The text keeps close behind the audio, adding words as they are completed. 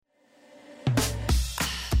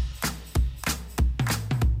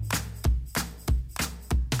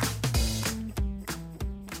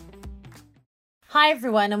Hi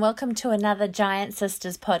everyone and welcome to another Giant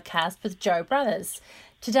Sisters podcast with Joe Brothers.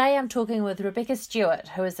 Today I'm talking with Rebecca Stewart,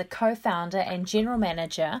 who is the co-founder and general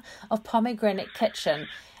manager of Pomegranate Kitchen,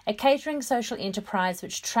 a catering social enterprise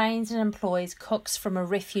which trains and employs cooks from a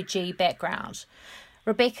refugee background.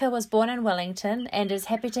 Rebecca was born in Wellington and is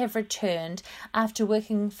happy to have returned after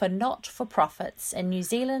working for not-for-profits in New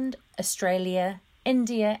Zealand, Australia,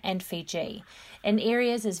 India and Fiji, in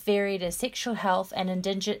areas as varied as sexual health and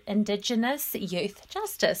Indigenous youth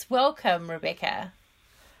justice. Welcome, Rebecca.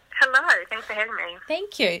 Hello, thanks for having me.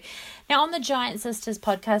 Thank you. Now, on the Giant Sisters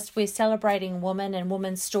podcast, we're celebrating women and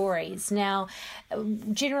women's stories. Now,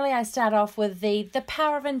 generally I start off with the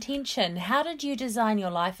power of intention. How did you design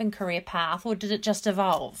your life and career path, or did it just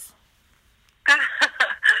evolve?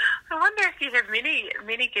 I wonder if you have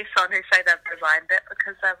many guests on who say they've designed it,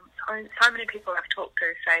 because so many people I've talked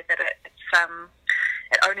to say that it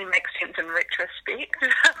only makes sense in retrospect.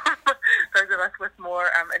 Those of us with more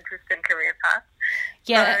interesting career paths.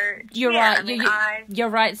 Yeah, so, you're right. You're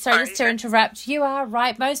right. So just to interrupt, you are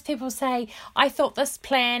right. Most people say, I thought this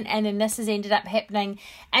plan and then this has ended up happening,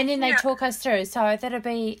 and then they talk us through. So that'd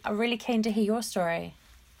be really keen to hear your story.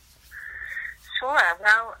 Sure.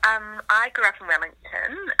 Well, I grew up in Wellington,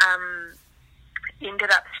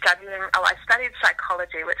 ended up I studied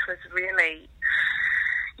psychology, which was really,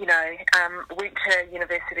 went to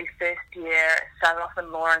university first year, started off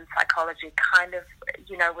in law and psychology, kind of,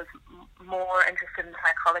 was more interested in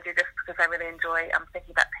psychology just because I really enjoy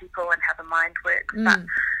thinking about people and how the mind works, but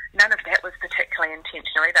none of that was particularly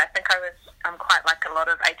intentional either. I think I was quite like a lot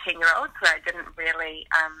of 18-year-olds, so I didn't really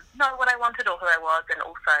know what I wanted or who I was, and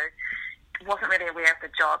also wasn't really aware of the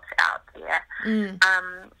jobs out there.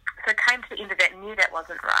 So came to the end of that, knew that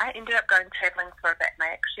wasn't right, ended up going travelling for a bit, and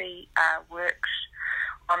I actually worked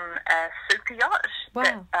on a super yacht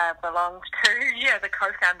that belonged to the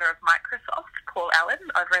co-founder of Microsoft, Paul Allen,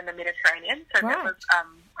 over in the Mediterranean. So that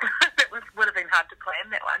was would have been hard to plan,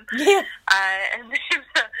 that one. Yeah.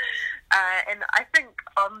 And I think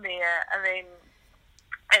on there,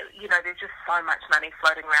 there's just so much money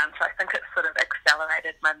floating around, so I think it sort of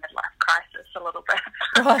accelerated my midlife crisis a little bit.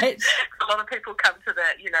 Right. A lot of people come to the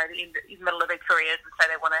middle of their careers and say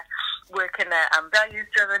they want to work in a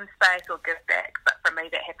values-driven space or give back, but for me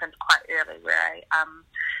that happened quite early, where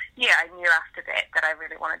I knew after that I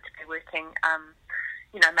really wanted to be working,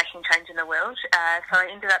 making change in the world. So I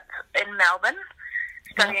ended up in Melbourne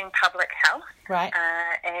studying public health, right,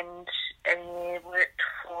 and worked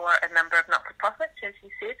for a number of not-for-profits, as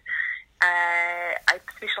you said. I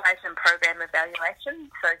specialised in program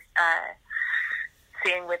evaluation, so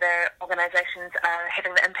seeing whether organisations are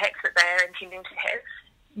having the impacts that they are intending to have.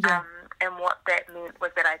 Yeah. And what that meant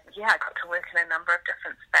was that I got to work in a number of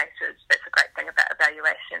different spaces. That's a great thing about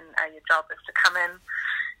evaluation. Your job is to come in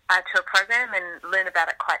to a program and learn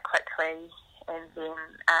about it quite quickly, and then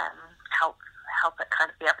help it kind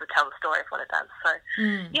of be able to tell the story of what it does. So,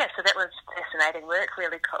 so that was fascinating work,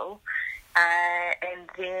 really cool. And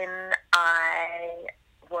then I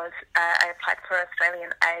applied for Australian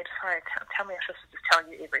aid. Sorry, tell me if this is just telling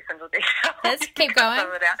you every single detail. Let's keep going.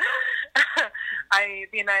 I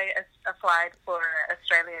applied for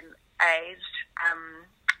Australian aid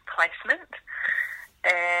placement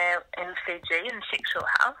in Fiji in sexual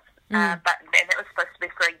health. And it was supposed to be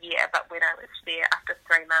for a year, but when I was there after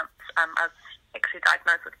 3 months, I was actually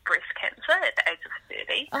diagnosed with breast cancer at the age of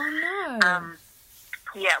 30. Oh, no.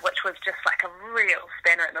 Which was just like a real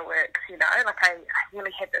spanner in the works, Like I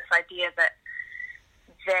really had this idea that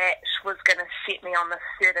was going to set me on this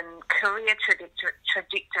certain career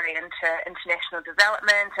trajectory into international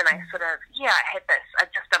development, and I sort of,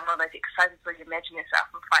 I'd just done one of those exercises where you imagine yourself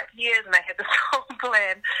in 5 years, and I had this whole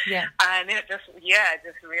plan. Yeah. And then it just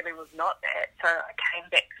really was not that. So I came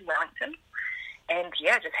back to Wellington, and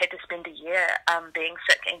just had to spend a year being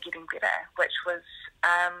sick and getting better, which was,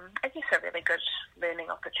 I guess, a really good learning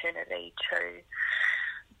opportunity to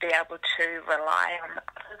be able to rely on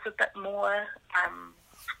others a bit more,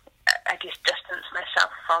 distance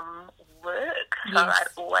myself from work. So I'd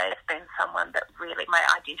always been someone that really, my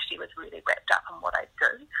identity was really wrapped up in what I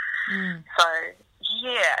do. So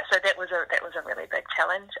that was a really big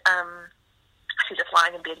challenge. Actually just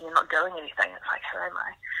lying in bed and you're not doing anything. It's like, who am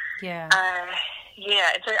I? Yeah.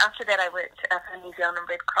 And so after that I worked for the New Zealand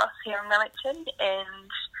Red Cross here in Wellington, and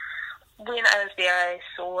when I was there I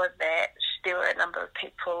saw that there were a number of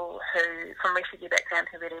people who, from refugee background,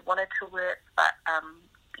 who really wanted to work, but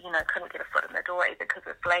couldn't get a foot in the door either because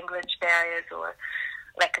of language barriers or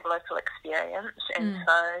lack of local experience. And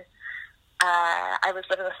so I was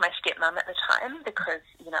living with my stepmom at the time because,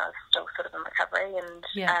 you know, I was still sort of in recovery, and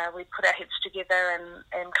we put our heads together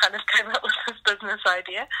and kind of came up with this business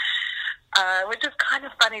idea, which is kind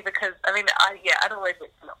of funny because, I mean, I'd always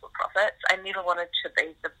worked for not-for-profits. I never wanted to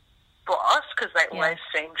be the boss because they always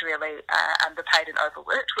seemed really underpaid and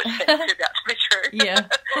overworked, which turned out to be true. Yeah.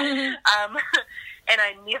 And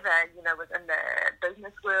I never, you know, was in the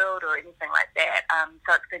business world or anything like that.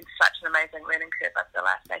 So it's been such an amazing learning curve over the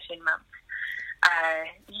last 18 months.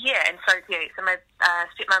 So my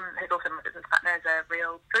stepmom, who's also my business partner, is a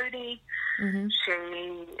real foodie. Mm-hmm.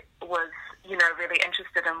 She was, you know, really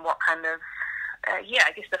interested in what kind of, I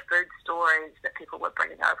guess the food stories that people were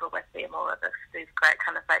bringing over with them, or these great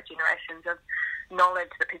kind of like generations of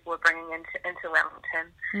knowledge that people were bringing into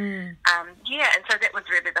Wellington. And so that was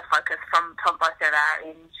really the focus from both of our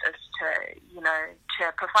ends, is to, you know,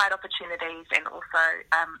 to provide opportunities and also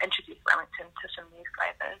introduce Wellington to some new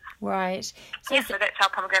flavours. Right. So that's how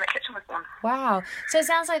Pomegranate Kitchen was born. Wow. So it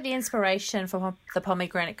sounds like the inspiration for the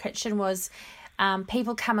Pomegranate Kitchen was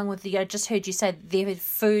people coming with I just heard you say their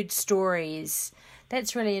food stories.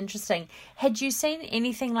 That's really interesting. Had you seen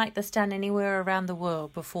anything like this done anywhere around the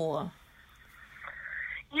world before?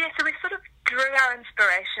 Yeah, so we sort of drew our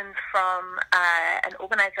inspiration from an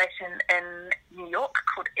organisation in New York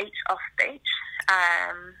called Eat Off Beach.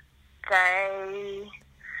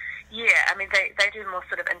 They do more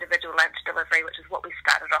sort of individual lunch delivery, which is what we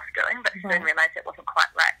started off doing, but soon realised it wasn't quite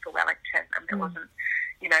right for Wellington, and it wasn't,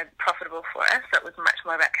 you know, profitable for us. So it was much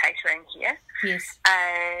more about catering here. Yes.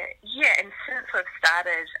 And since we've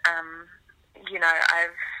started, you know,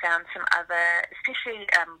 I've found some other, especially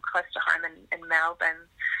close to home in Melbourne,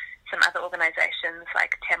 some other organisations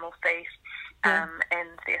like Tamil Feast and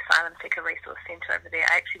the Asylum Seeker Resource Centre over there.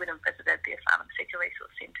 I actually went and visited the Asylum Seeker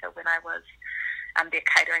Resource Centre when I was their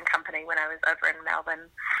catering company when I was over in Melbourne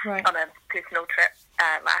on a personal trip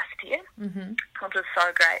last year, which was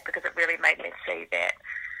so great because it really made me see that,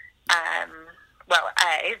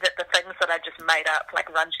 that the things that I just made up, like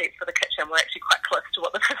run sheets for the kitchen, were actually quite close to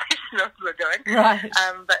what the professionals were doing. Right.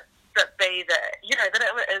 But B, that, you know, that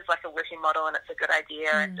it is like a working model and it's a good idea,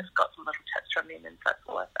 and just got some little tips from them and so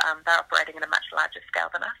forth. They're operating in a much larger scale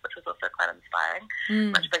than us, which was also quite inspiring,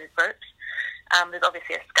 much bigger groups. There's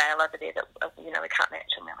obviously a scale over there that, you know, we can't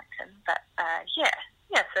match in Wellington. But,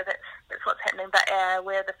 so that's what's happening. But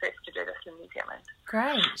we're the first to do this in New Zealand.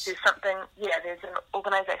 Great. There's an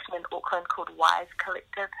organisation in Auckland called Wise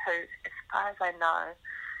Collective who, as far as I know,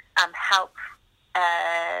 help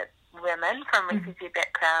women from refugee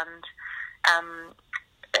background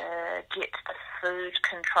get the food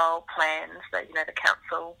control plans that, you know, the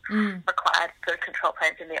council required food control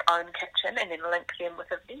plans in their own kitchen, and then link them with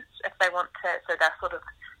events if they want to. So they're sort of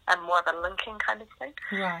more of a linking kind of thing.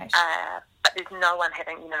 Right. But there's no one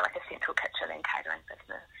having, you know, like a central kitchen and catering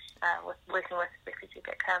business working with refugee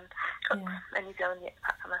background cooks in New Zealand yet,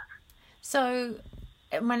 apart from us. So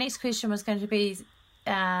my next question was going to be,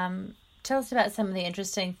 tell us about some of the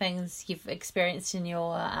interesting things you've experienced in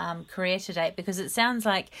your career to date, because it sounds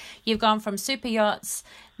like you've gone from super yachts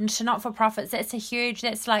to not-for-profits.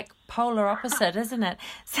 That's like polar opposite, isn't it?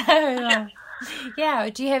 So,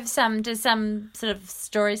 do you have does some sort of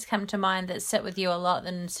stories come to mind that sit with you a lot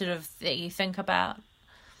and sort of that you think about?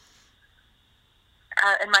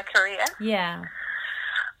 In my career? Yeah.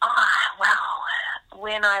 Oh, wow.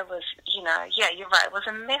 When I was, you know, you're right, it was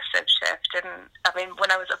a massive shift. And I mean, when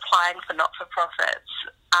I was applying for not-for-profits,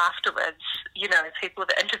 afterwards, you know,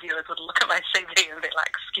 the interviewers would look at my CV and be like,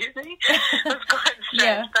 excuse me? It was quite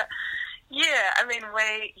strange. But I mean,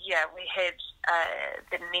 we had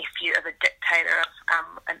the nephew of a dictator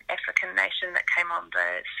of an African nation that came on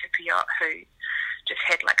the super yacht, who just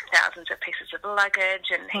had like thousands of pieces of luggage,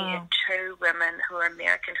 and he had two women who were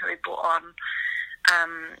American who he brought on.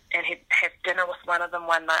 And he'd have dinner with one of them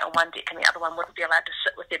one night on one deck, and the other one wouldn't be allowed to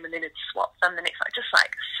sit with them, and then he'd swap them the next night. Just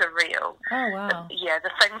like surreal. Oh, wow.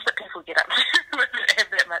 The things that people get up to when they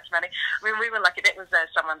have that much money. I mean, we were lucky. That was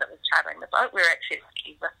someone that was chartering the boat. We were actually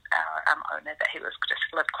lucky with our owner that he was just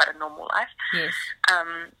lived quite a normal life. Yes.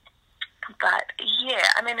 But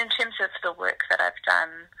I mean, in terms of the work that I've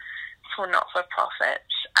done for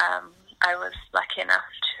not-for-profits, I was lucky enough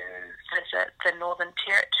to visit the Northern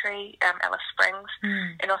Territory, Alice Springs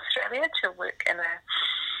in Australia, to work in a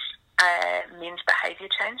men's behaviour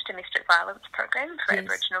change domestic violence program for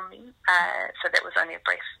Aboriginal men. So that was only a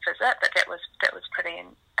brief visit, but that was pretty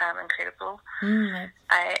incredible.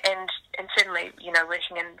 And certainly, you know,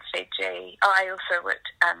 working in Fiji. I also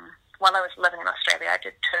worked while I was living in Australia. I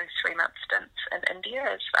did 2 3-month stints in India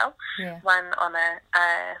as well. Yeah. One on a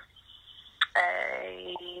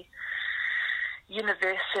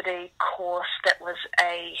university course that was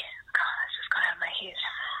it's just gone out of my head.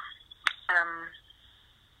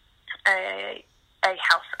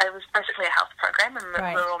 It was basically a health program in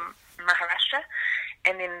rural Maharashtra.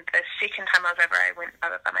 And then the second time I was over, I went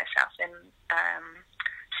over by myself and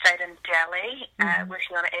stayed in Delhi,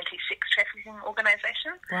 working on an anti-sex trafficking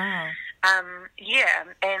organisation. Wow.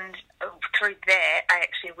 And through that, I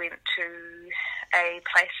actually went to a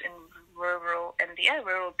place in rural India,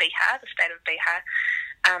 rural Bihar, the state of Bihar,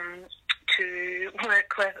 to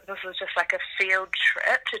work with. This was just like a field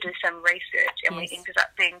trip to do some research, and we ended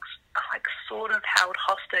up being like sort of held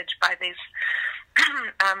hostage by these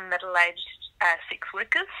middle-aged sex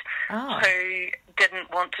workers who didn't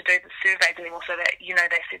want to do the surveys anymore. So that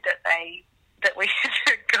they said that we had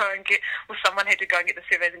to go and someone had to go and get the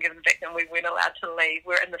surveys and give them back, and we weren't allowed to leave.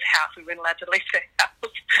 We're in this house. We weren't allowed to leave the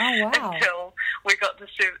house until they got the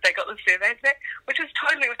surveys back, which is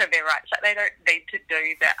totally within their rights. Like, they don't need to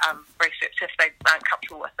do the research if they aren't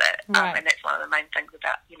comfortable with it, and that's one of the main things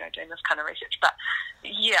about doing this kind of research. But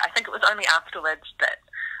I think it was only afterwards that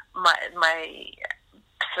my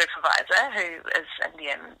supervisor, who is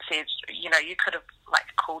Indian, said, you could have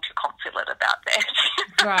called your consulate about that.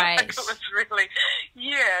 Right. It was really,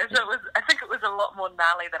 so I think it was a lot more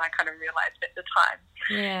gnarly than I kind of realised at the time.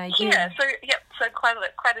 So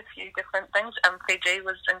quite a few different things. Fiji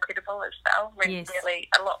was incredible as well. Really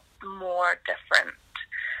a lot more different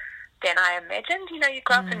than I imagined. You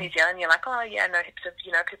grow up in New Zealand, you're like, oh yeah, I know heaps of,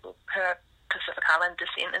 people who are Pacific Island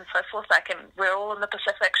descent and so forth. And we're all in the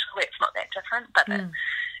Pacific, surely it's not that different, but a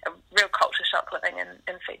real culture shock living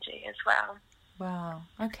in Fiji as well. Wow.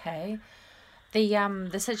 Okay.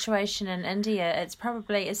 The situation in India, it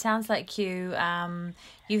sounds like you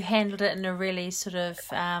handled it in a really sort of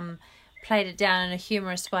played it down in a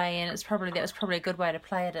humorous way, and that was probably a good way to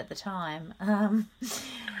play it at the time.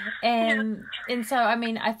 And so, I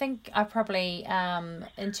mean, I think I probably,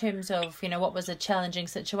 in terms of, what was a challenging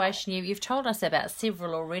situation, you've told us about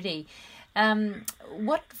several already.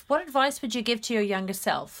 What advice would you give to your younger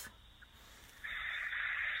self?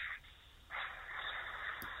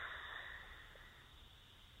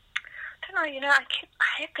 I don't know, I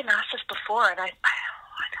have been asked this before, and I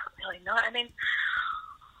don't really know. I mean,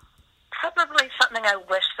 probably something I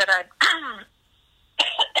wish that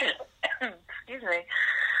excuse me,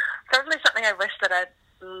 probably something I wish that I'd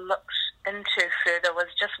looked into further was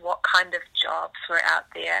just what kind of jobs were out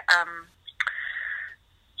there. I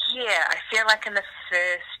feel like in the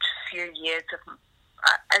first few years of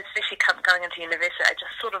especially going into university, I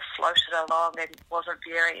just sort of floated along and wasn't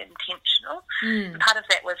very intentional. Part of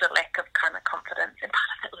that was a lack of kind of confidence, and part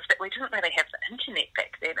of it was that we didn't really have the internet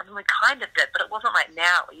back then. I mean, we kind of did, but it wasn't like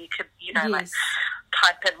now where you could, like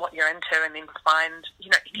type in what you're into and then find,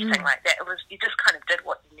 anything like that. It was, you just kind of did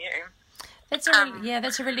what you knew. That's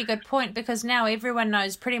a really good point, because now everyone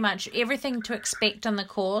knows pretty much everything to expect on the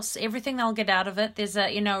course, everything they'll get out of it. There's a,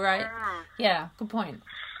 right? Yeah, good point.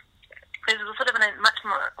 There's sort of a much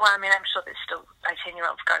more, well, I mean, I'm sure there's still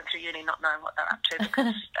 18-year-olds going through uni not knowing what they're up to,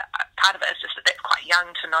 because part of it is just that that's quite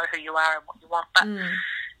young to know who you are and what you want. But,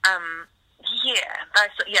 I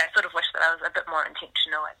sort of wish that I was a bit more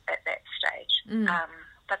intentional at that stage.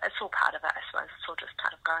 But it's all part of it, I suppose. It's all just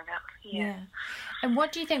part of growing up. Yeah. And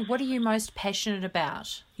what do you think, what are you most passionate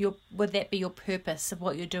about? Would that be your purpose of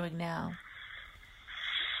what you're doing now?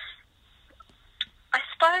 I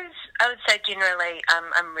suppose I would say generally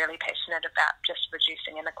I'm really passionate about just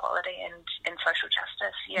reducing inequality and social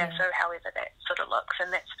justice. So however that sort of looks,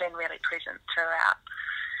 and that's been really present throughout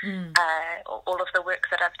all of the work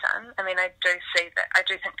that I've done. I mean, I do think that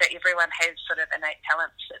everyone has sort of innate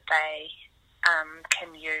talents that they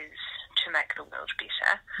can use to make the world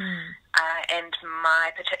better. And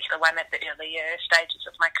my particular one at the earlier stages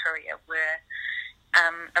of my career were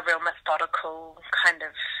a real methodical kind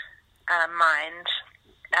of mind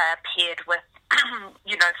paired with,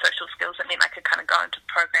 social skills. That meant I could kind of go into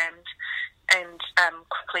programs and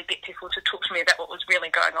quickly get people to talk to me about what was really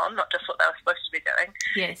going on, not just what they were supposed to be doing.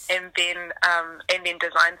 Yes. And then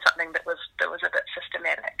design something that was a bit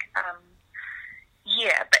systematic.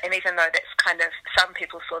 But even though that's kind of, some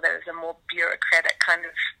people saw that as a more bureaucratic kind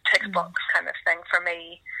of tick box kind of thing, for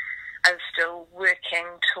me, I was still working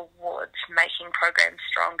towards making programs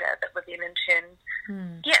stronger that would then in turn,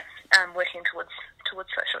 working towards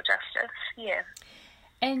social justice. Yeah.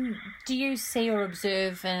 And do you see or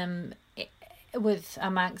observe with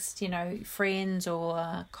amongst friends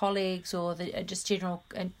or colleagues or the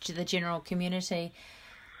general community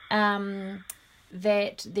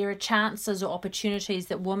that there are chances or opportunities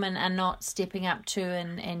that women are not stepping up to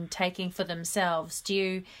and taking for themselves? Do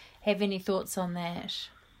you have any thoughts on that?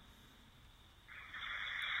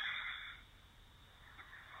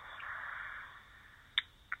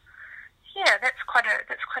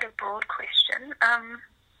 quite a broad question.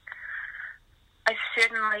 I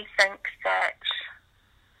certainly think that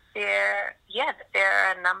there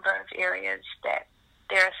are a number of areas that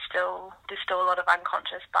there's still a lot of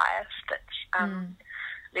unconscious bias that's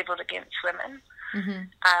levelled against women,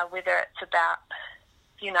 whether it's about,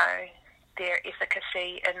 their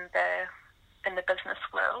efficacy in the business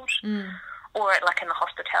world, or like in the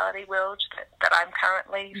hospitality world that I'm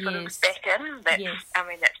currently sort of back in. That's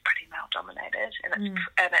pretty male dominated, and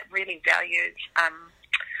it really values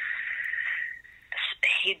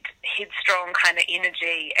headstrong kind of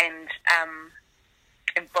energy and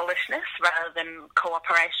bullishness rather than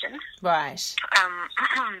cooperation. Right. So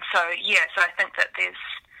I think that there's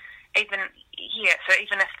even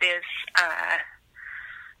if there's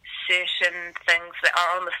certain things that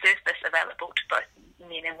are on the surface available to both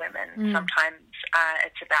men and women, sometimes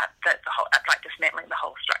it's about the whole, like dismantling the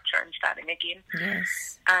whole structure and starting again.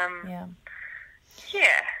 Yes. I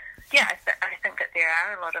think that there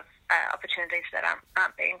are a lot of opportunities that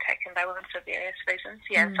aren't being taken by women for various reasons.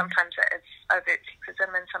 Sometimes it is overt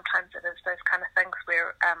sexism, and sometimes it is those kind of things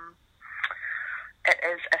where it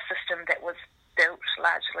is a system that was built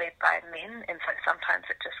largely by men, and so sometimes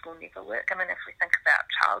it just will never work. I mean, if we think about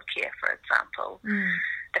childcare, for example,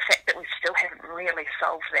 the fact that we still haven't really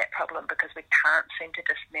solved that problem because we can't seem to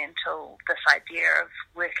dismantle this idea of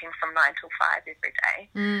working from 9 till 5 every day,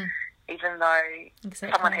 even though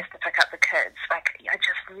someone has to pick up the kids. Like, I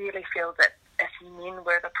just really feel that if men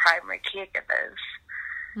were the primary caregivers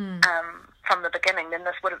from the beginning, then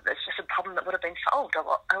it's just a problem that would have been solved a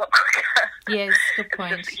lot quicker. Yes, good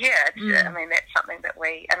point. I mean, that's something that so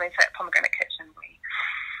at Pomegranate Kitchen, we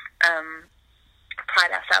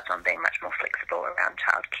pride ourselves on being much more flexible around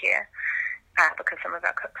childcare because some of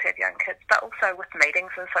our cooks have young kids, but also with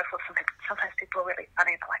meetings and so forth. Sometimes people are really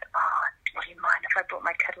funny. They're like, "Oh, do you mind if I brought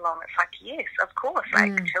my kid along?" It's like, yes, of course.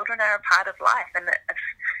 Like, children are a part of life, and if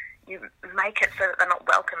you make it so that they're not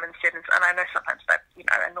welcome in certain, and I know sometimes they're,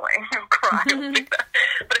 annoying or cry,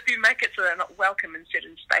 but if you make it so they're not welcome in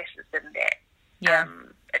certain spaces, then that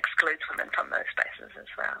excludes women from those spaces as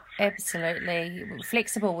well. So. Absolutely.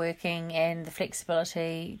 Flexible working and the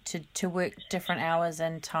flexibility to work different hours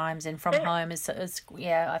and times and from home is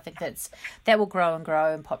I think that will grow and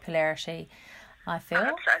grow in popularity, I feel. I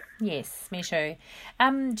hope so. Yes, me too.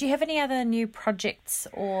 Do you have any other new projects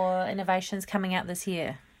or innovations coming out this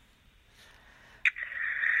year?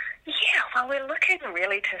 Yeah, well, we're looking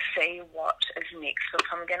really to see what is next for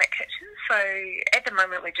Pomegranate Kitchen. So at the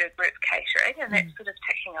moment we do group catering, and that's sort of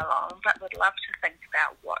ticking along, but we'd love to think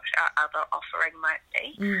about what our other offering might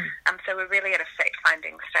be. So we're really at a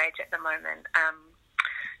fact-finding stage at the moment,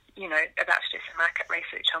 about to do some market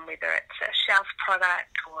research on whether it's a shelf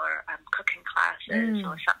product or cooking classes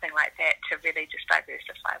or something like that to really just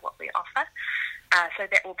diversify what we offer. So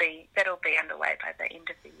that'll be underway by the end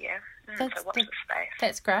of the year. So watch the space.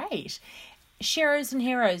 That's great. Sheroes and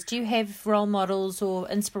heroes, do you have role models or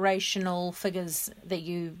inspirational figures that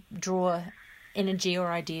you draw energy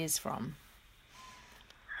or ideas from?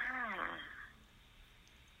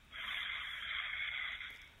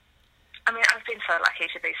 I mean, I've been so lucky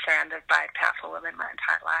to be surrounded by powerful women my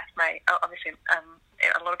entire life. Obviously, a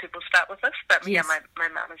lot of people start with this, but my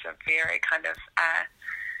mum is a very kind of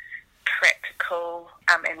practical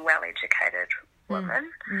and well-educated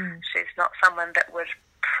woman. She's not someone that would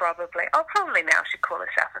probably now she'd call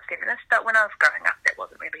herself a feminist, but when I was growing up, that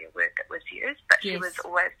wasn't really a word that was used. But she was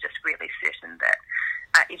always just really certain that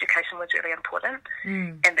education was really important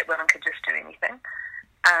and that women could just do anything.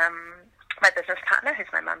 My business partner, who's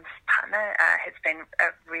my mum's partner, has been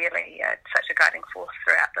such a guiding force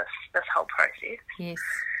throughout this whole process. Yes.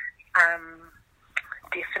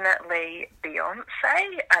 Definitely Beyonce.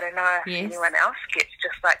 I don't know if anyone else gets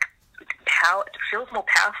just like how it feels more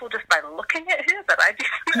powerful just by looking at her, but I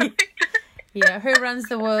definitely do. Yeah, Who Runs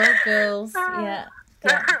the World, girls. Yeah,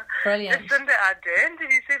 brilliant. Jacinda Ardern,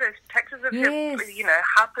 did you see those pictures of her,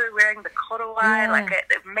 Hapu wearing the korowai,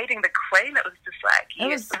 meeting the Queen? It was just like,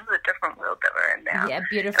 this is a different world that we're in now. Yeah,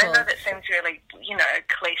 beautiful. And I know that seems really,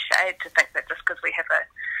 cliched to think that just because we have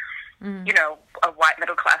a white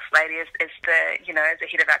middle class lady as the as the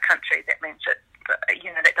head of our country, that means that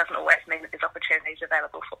that doesn't always mean that there's opportunities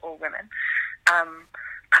available for all women.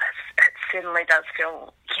 But it certainly does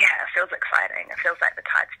feel, it feels exciting. It feels like the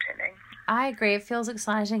tide's turning. I agree. It feels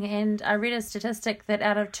exciting, and I read a statistic that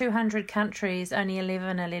out of 200 countries, only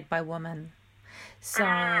 11 are led by women. So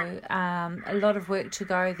a lot of work to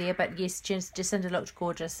go there, but yes, Jacinda looked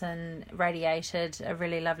gorgeous and radiated a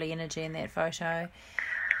really lovely energy in that photo.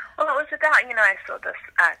 Well, it was about, I saw this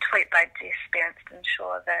tweet by Jess Berenston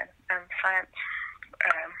Shaw, the science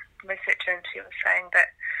researcher, and she was saying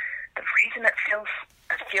that the reason it feels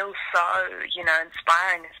so,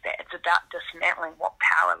 inspiring is that it's about dismantling what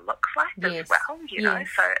power looks like as well, you know.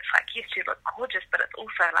 So it's like, yes, you look gorgeous, but it's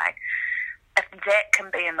also like, if that can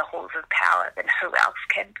be in the halls of power, then who else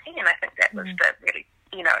can be? And I think that was the really,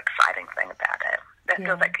 exciting thing about it. That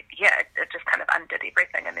feels like, it just kind of undid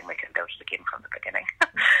everything, and then we can build it again from the beginning.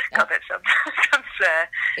 God, that sounds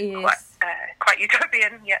quite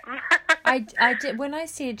utopian, yeah. I did, when I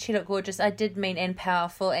said she looked gorgeous, I did mean and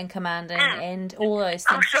powerful and commanding and all those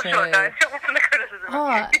things too. No, that wasn't a criticism.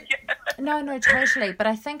 No, totally. But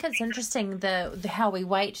I think it's interesting the how we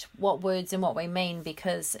weight what words and what we mean,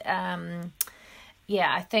 because,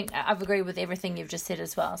 I think I've agreed with everything you've just said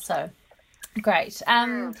as well. So, great.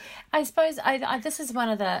 I suppose this is one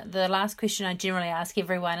of the last question I generally ask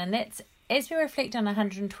everyone, and that's, as we reflect on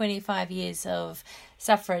 125 years of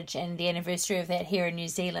suffrage and the anniversary of that here in New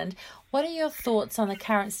Zealand, what are your thoughts on the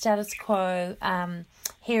current status quo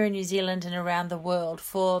here in New Zealand and around the world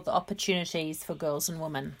for the opportunities for girls and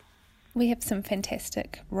women? We have some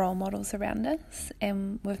fantastic role models around us,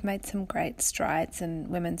 and we've made some great strides in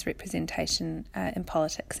women's representation in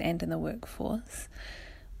politics and in the workforce,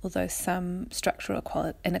 although some structural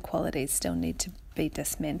inequalities still need to be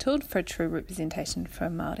dismantled for true representation for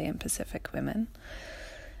Māori and Pacific women.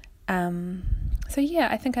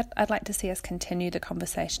 I think I'd like to see us continue the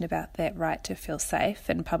conversation about that right to feel safe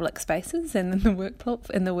in public spaces and in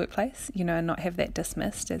the workplace, and not have that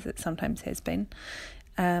dismissed as it sometimes has been.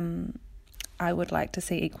 I would like to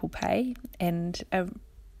see equal pay and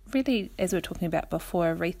really, as we were talking about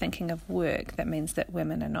before, a rethinking of work that means that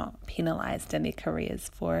women are not penalised in their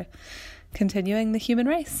careers for continuing the human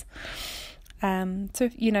race.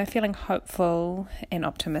 Feeling hopeful and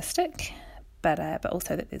optimistic, but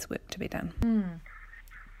also that there's work to be done.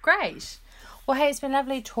 Great. Well, hey, it's been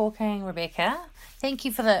lovely talking, Rebecca. Thank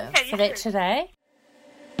you for that today.